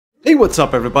Hey, what's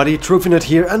up everybody, TrophyNerd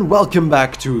here and welcome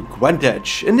back to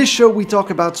GwentEdge. In this show we talk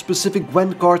about specific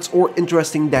Gwent cards or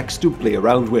interesting decks to play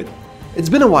around with. It's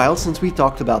been a while since we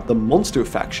talked about the Monster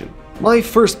faction. My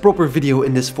first proper video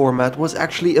in this format was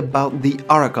actually about the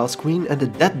Arachas Queen and the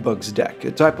Deadbugs deck,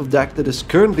 a type of deck that is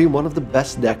currently one of the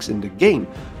best decks in the game.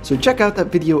 So check out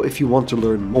that video if you want to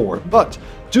learn more. But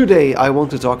today I want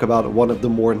to talk about one of the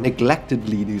more neglected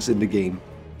leaders in the game.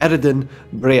 Eredin,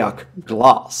 Bréacc,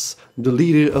 Glas, the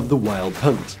leader of the Wild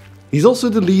Hunt. He's also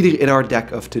the leader in our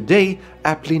deck of today,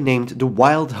 aptly named the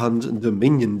Wild Hunt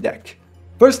Dominion deck.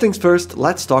 First things first,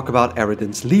 let's talk about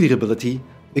Eredin's leader ability,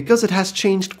 because it has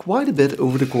changed quite a bit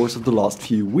over the course of the last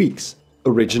few weeks.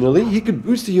 Originally, he could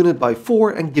boost a unit by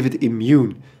 4 and give it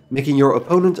immune, making your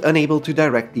opponent unable to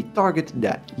directly target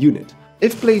that unit.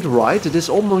 If played right, this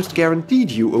almost guaranteed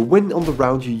you a win on the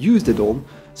round you used it on,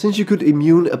 since you could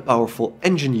immune a powerful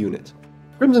engine unit.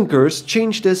 Crimson Curse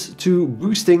changed this to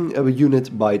boosting a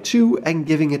unit by 2 and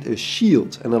giving it a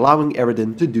shield and allowing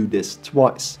Eredin to do this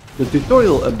twice. The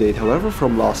tutorial update, however,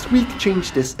 from last week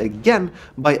changed this again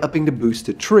by upping the boost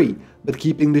to 3, but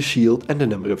keeping the shield and the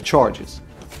number of charges.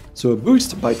 So a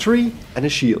boost by 3 and a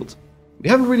shield. We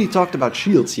haven't really talked about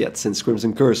shields yet since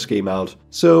Crimson Curse came out.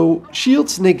 So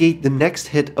shields negate the next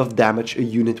hit of damage a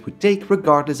unit would take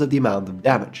regardless of the amount of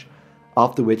damage,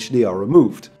 after which they are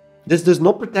removed. This does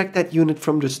not protect that unit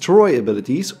from destroy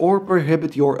abilities or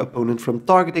prohibit your opponent from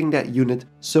targeting that unit,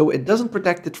 so it doesn't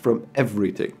protect it from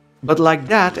everything. But like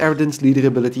that, Eredin's leader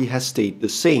ability has stayed the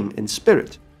same in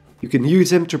spirit. You can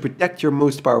use him to protect your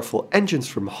most powerful engines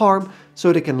from harm,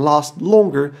 so they can last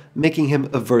longer, making him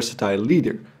a versatile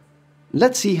leader.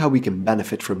 Let's see how we can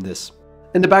benefit from this.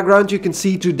 In the background you can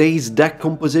see today's deck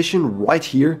composition right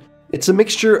here. It's a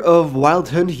mixture of Wild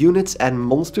Hunt units and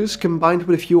monsters combined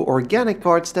with a few organic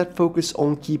cards that focus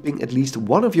on keeping at least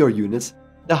one of your units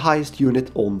the highest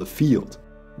unit on the field.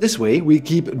 This way we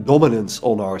keep dominance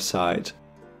on our side.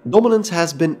 Dominance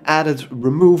has been added,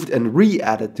 removed and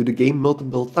re-added to the game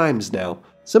multiple times now.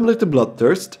 Similar to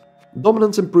Bloodthirst,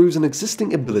 dominance improves an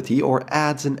existing ability or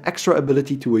adds an extra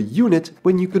ability to a unit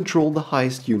when you control the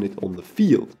highest unit on the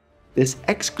field. This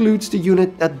excludes the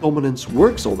unit that dominance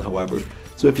works on, however.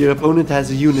 So if your opponent has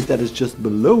a unit that is just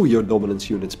below your dominance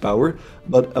unit's power,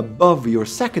 but above your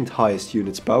second highest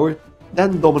unit's power,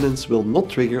 then dominance will not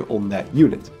trigger on that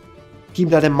unit. Keep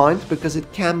that in mind because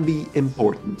it can be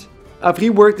important. I've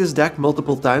reworked this deck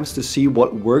multiple times to see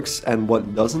what works and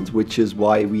what doesn't, which is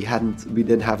why we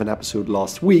didn't have an episode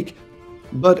last week.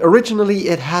 But originally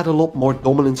it had a lot more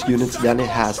dominance units than it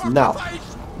has now.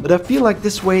 But I feel like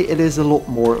this way it is a lot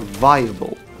more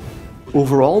viable.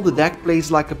 Overall, the deck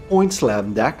plays like a point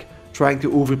slam deck, trying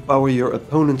to overpower your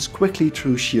opponents quickly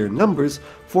through sheer numbers,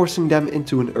 forcing them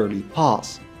into an early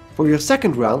pass. For your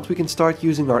second round, we can start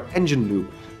using our engine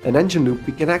loop, an engine loop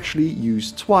we can actually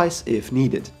use twice if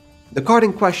needed. The card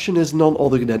in question is none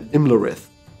other than Imlerith.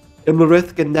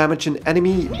 Imlerith can damage an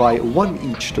enemy by 1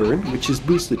 each turn, which is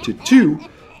boosted to 2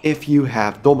 if you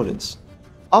have dominance.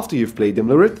 After you've played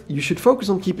Imlerith, you should focus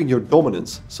on keeping your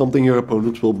dominance, something your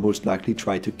opponent will most likely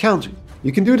try to counter.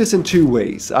 You can do this in 2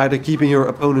 ways, either keeping your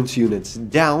opponent's units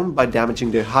down by damaging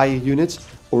their higher units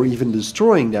or even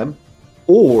destroying them,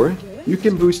 or you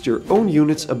can boost your own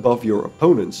units above your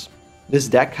opponent's. This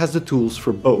deck has the tools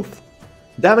for both.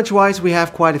 Damage-wise, we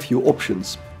have quite a few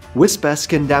options. Whispess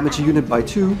can damage a unit by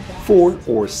 2, 4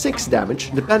 or 6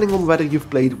 damage, depending on whether you've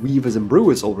played Weavess and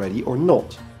Brewess already or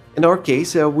not. In our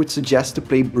case, I would suggest to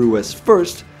play Brewess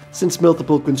first, since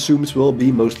multiple consumes will be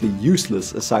mostly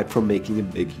useless aside from making a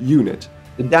big unit.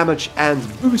 The damage and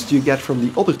boost you get from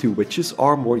the other 2 witches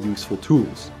are more useful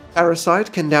tools.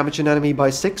 Parasite can damage an enemy by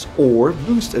 6 or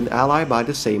boost an ally by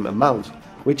the same amount,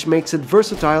 which makes it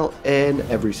versatile in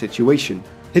every situation.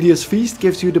 Hideous Feast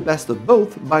gives you the best of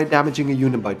both by damaging a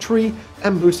unit by 3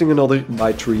 and boosting another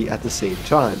by 3 at the same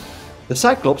time. The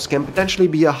Cyclops can potentially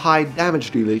be a high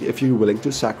damage dealer if you're willing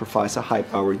to sacrifice a high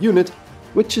power unit,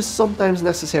 which is sometimes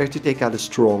necessary to take out a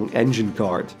strong engine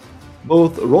card.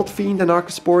 Both Rotfiend and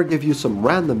Archespore give you some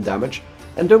random damage,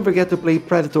 and don't forget to play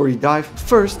Predatory Dive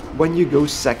first when you go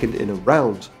second in a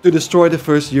round, to destroy the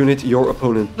first unit your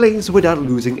opponent plays without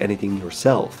losing anything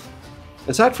yourself.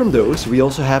 Aside from those, we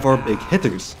also have our big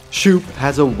hitters. Shupe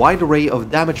has a wide array of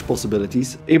damage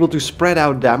possibilities, able to spread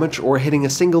out damage or hitting a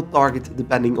single target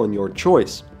depending on your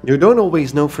choice. You don't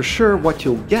always know for sure what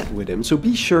you'll get with him, so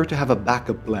be sure to have a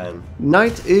backup plan.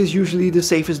 Knight is usually the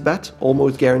safest bet,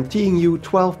 almost guaranteeing you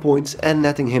 12 points and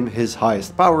netting him his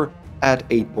highest power at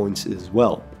 8 points as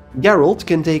well. Geralt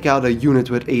can take out a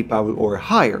unit with 8 power or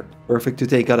higher, perfect to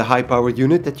take out a high power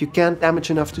unit that you can't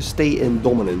damage enough to stay in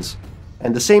dominance.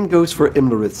 And the same goes for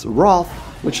Imlerith's Wrath,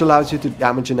 which allows you to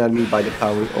damage an enemy by the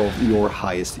power of your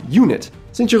highest unit.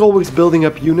 Since you're always building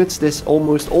up units, this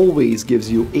almost always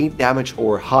gives you 8 damage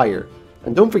or higher.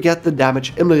 And don't forget the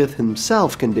damage Imlerith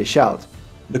himself can dish out.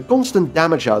 The constant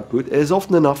damage output is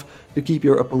often enough to keep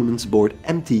your opponent's board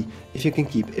empty if you can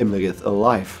keep Imlerith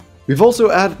alive. We've also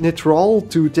added Nithral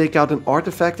to take out an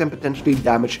artifact and potentially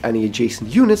damage any adjacent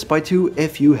units by 2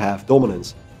 if you have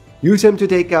dominance. Use him to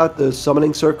take out the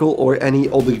summoning circle or any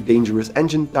other dangerous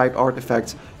engine type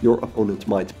artifacts your opponent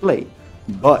might play.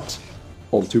 But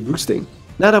on to boosting.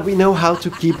 Now that we know how to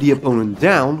keep the opponent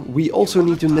down, we also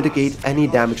need to mitigate any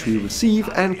damage we receive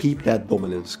and keep that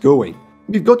dominance going.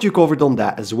 We've got you covered on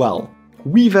that as well.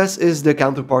 Weavess is the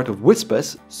counterpart of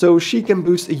Whispess, so she can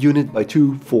boost a unit by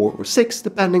 2, 4 or 6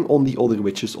 depending on the other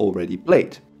witches already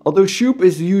played. Although Shupe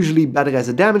is usually better as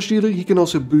a damage dealer, he can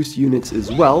also boost units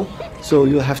as well, so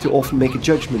you'll have to often make a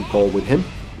judgment call with him.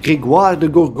 Gregoire de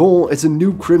Gorgon is a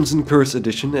new Crimson Curse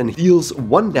edition and deals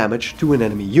 1 damage to an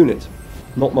enemy unit.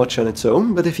 Not much on its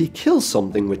own, but if he kills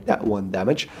something with that 1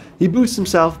 damage, he boosts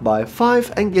himself by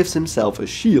 5 and gives himself a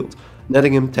shield,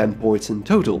 netting him 10 points in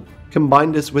total.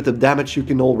 Combine this with the damage you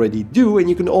can already do and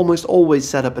you can almost always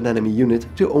set up an enemy unit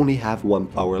to only have 1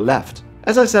 power left.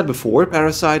 As I said before,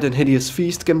 Parasite and Hideous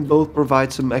Feast can both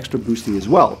provide some extra boosting as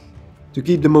well. To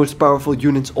keep the most powerful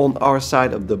units on our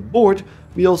side of the board,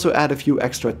 we also add a few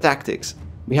extra tactics.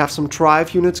 We have some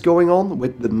Thrive units going on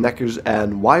with the Nekkers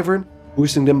and Wyvern,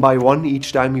 boosting them by 1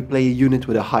 each time we play a unit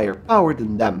with a higher power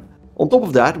than them. On top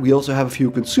of that, we also have a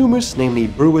few consumers, namely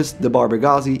Brewess, the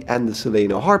Barbegazi and the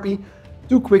Celaeno Harpy,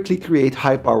 to quickly create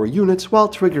high power units while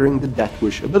triggering the Death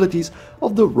Wish abilities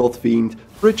of the Rotfiend,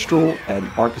 Bridge Troll and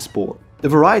Archespore. The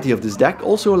variety of this deck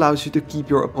also allows you to keep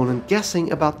your opponent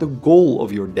guessing about the goal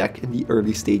of your deck in the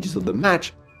early stages of the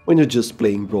match when you're just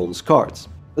playing bronze cards.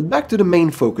 But back to the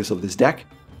main focus of this deck,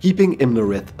 keeping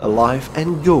Imlerith alive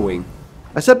and going.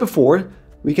 I said before,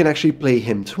 we can actually play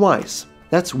him twice.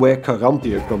 That's where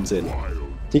Caranthir comes in.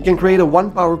 He can create a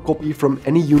 1 power copy from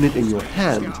any unit in your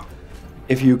hand.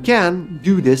 If you can,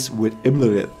 do this with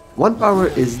Imlerith. 1 power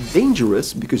is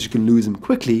dangerous because you can lose him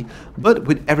quickly, but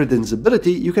with Eredin's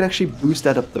ability you can actually boost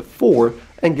that up to 4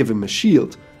 and give him a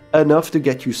shield, enough to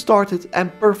get you started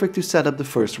and perfect to set up the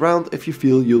first round if you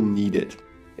feel you'll need it.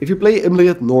 If you play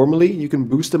Imlerith normally, you can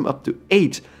boost him up to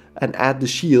 8 and add the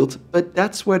shield, but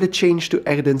that's where the change to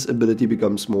Eredin's ability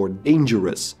becomes more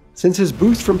dangerous. Since his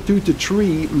boost from 2 to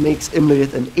 3 makes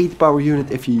Imlerith an 8 power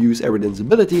unit if you use Eredin's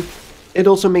ability, it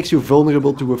also makes you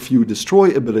vulnerable to a few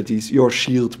destroy abilities your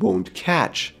shield won't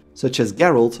catch, such as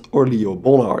Geralt or Leo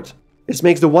Bonnard. This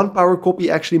makes the 1 power copy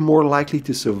actually more likely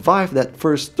to survive that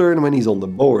first turn when he's on the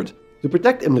board. To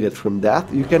protect Imlerith from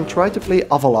death, you can try to play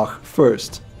Avallac'h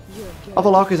first.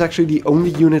 Avallac'h is actually the only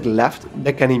unit left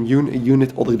that can immune a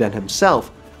unit other than himself,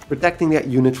 protecting that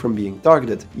unit from being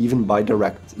targeted, even by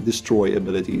direct destroy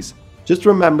abilities. Just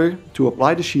remember to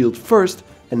apply the shield first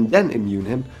and then immune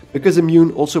him, because immune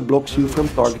also blocks you from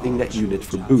targeting that unit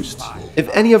for boosts. If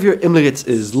any of your Imleriths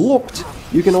is locked,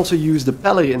 you can also use the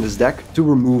Pellar in this deck to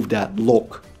remove that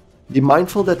lock. Be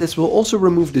mindful that this will also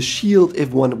remove the shield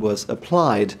if one was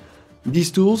applied.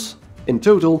 These tools, in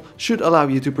total, should allow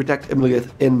you to protect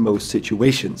Imlerith in most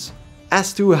situations.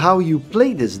 As to how you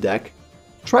play this deck,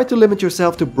 try to limit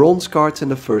yourself to bronze cards in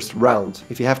the first round.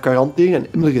 If you have Caranthir and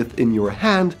Imlerith in your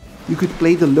hand, you could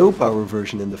play the low power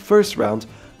version in the first round,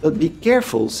 but be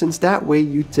careful since that way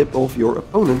you tip off your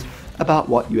opponent about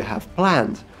what you have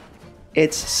planned.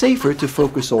 It's safer to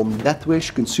focus on Death Wish,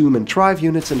 Consume and Thrive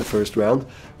units in the first round,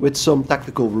 with some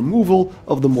tactical removal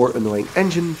of the more annoying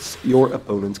engines your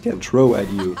opponent can throw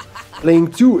at you. Playing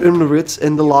 2 Imleriths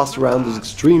in the last round is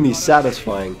extremely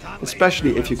satisfying,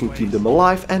 especially if you can keep them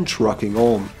alive and trucking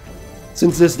on.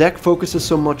 Since this deck focuses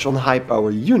so much on high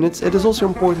power units, it is also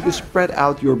important to spread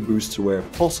out your boosts where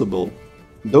possible.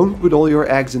 Don't put all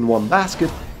your eggs in one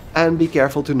basket, and be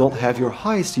careful to not have your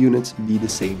highest units be the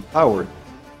same power.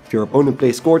 If your opponent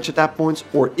plays Scorch attack points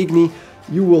or Igni,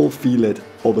 you will feel it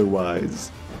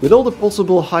otherwise. With all the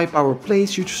possible high power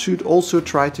plays, you should also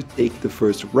try to take the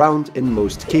first round in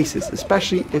most cases,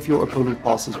 especially if your opponent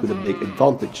passes with a big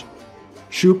advantage.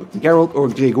 Shupe, Geralt or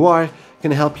Gregoire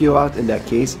can help you out in that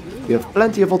case. You have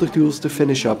plenty of other tools to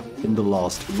finish up in the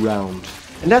last round.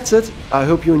 And that's it. I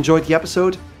hope you enjoyed the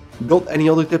episode. Got any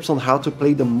other tips on how to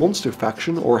play the monster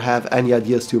faction or have any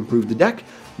ideas to improve the deck?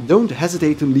 Don't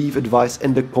hesitate to leave advice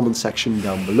in the comment section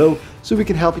down below so we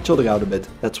can help each other out a bit.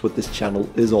 That's what this channel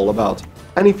is all about.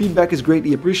 Any feedback is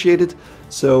greatly appreciated,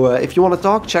 so if you want to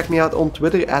talk, check me out on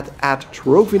Twitter at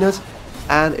 @trophynet.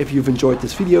 And if you've enjoyed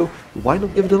this video, why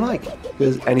not give it a like,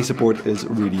 because any support is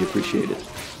really appreciated.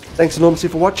 Thanks enormously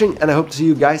for watching, and I hope to see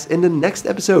you guys in the next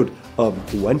episode of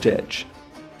GwentEdge.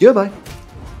 Goodbye!